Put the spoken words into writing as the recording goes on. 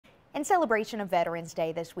In celebration of Veterans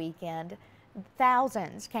Day this weekend,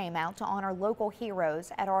 thousands came out to honor local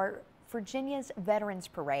heroes at our Virginia's Veterans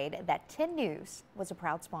Parade that 10 News was a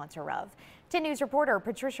proud sponsor of. 10 News reporter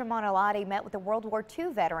Patricia met with a World War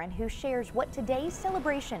II veteran who shares what today's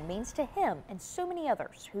celebration means to him and so many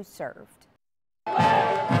others who served.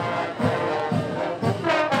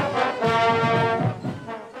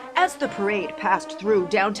 As the parade passed through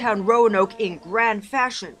downtown Roanoke in grand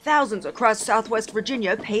fashion, thousands across Southwest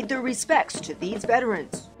Virginia paid their respects to these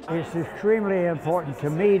veterans. It's extremely important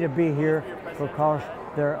to me to be here because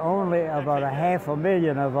there are only about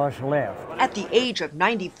 500,000 of us left. At the age of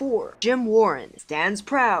 94, Jim Warren stands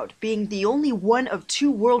proud, being the only one of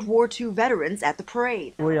 2 World War II veterans at the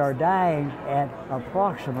parade. We are dying at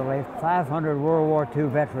approximately 500 World War II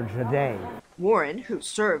veterans a day. Warren, who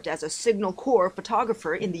served as a Signal Corps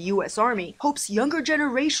photographer in the U.S. Army, hopes younger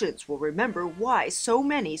generations will remember why so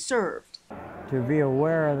many served. To be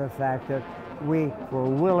aware of the fact that we were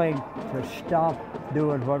willing to stop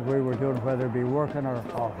doing what we were doing, whether it be working or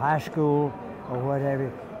high school or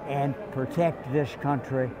whatever, and protect this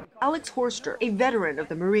country. Alex Horster, a veteran of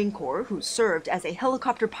the Marine Corps who served as a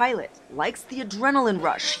helicopter pilot, likes the adrenaline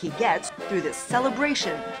rush he gets through this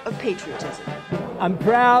celebration of patriotism. I'm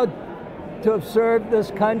proud to have served this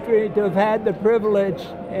country, to have had the privilege,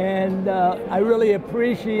 and I really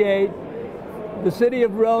appreciate the city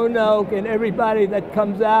of Roanoke and everybody that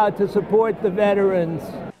comes out to support the veterans.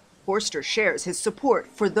 Horster shares his support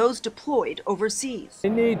for those deployed overseas. They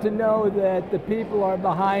need to know that the people are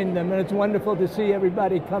behind them, and it's wonderful to see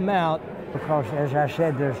everybody come out. Because, as I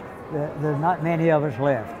said, there's not many of us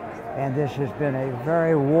left, and this has been a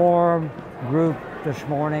very warm group this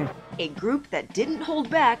morning. A group that didn't hold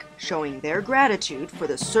back, showing their gratitude for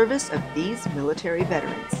the service of these military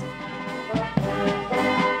veterans.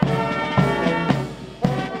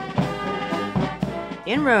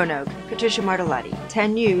 In Roanoke, Patricia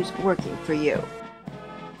 10 News, working for you.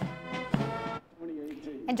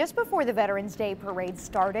 And just before the Veterans Day parade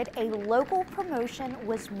started, a local promotion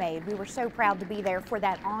was made. We were so proud to be there for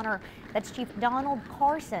that honor. That's Chief Donald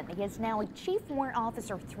Carson. He is now a Chief Warrant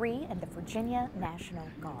Officer 3 in the Virginia National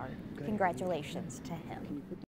Guard. Congratulations to him.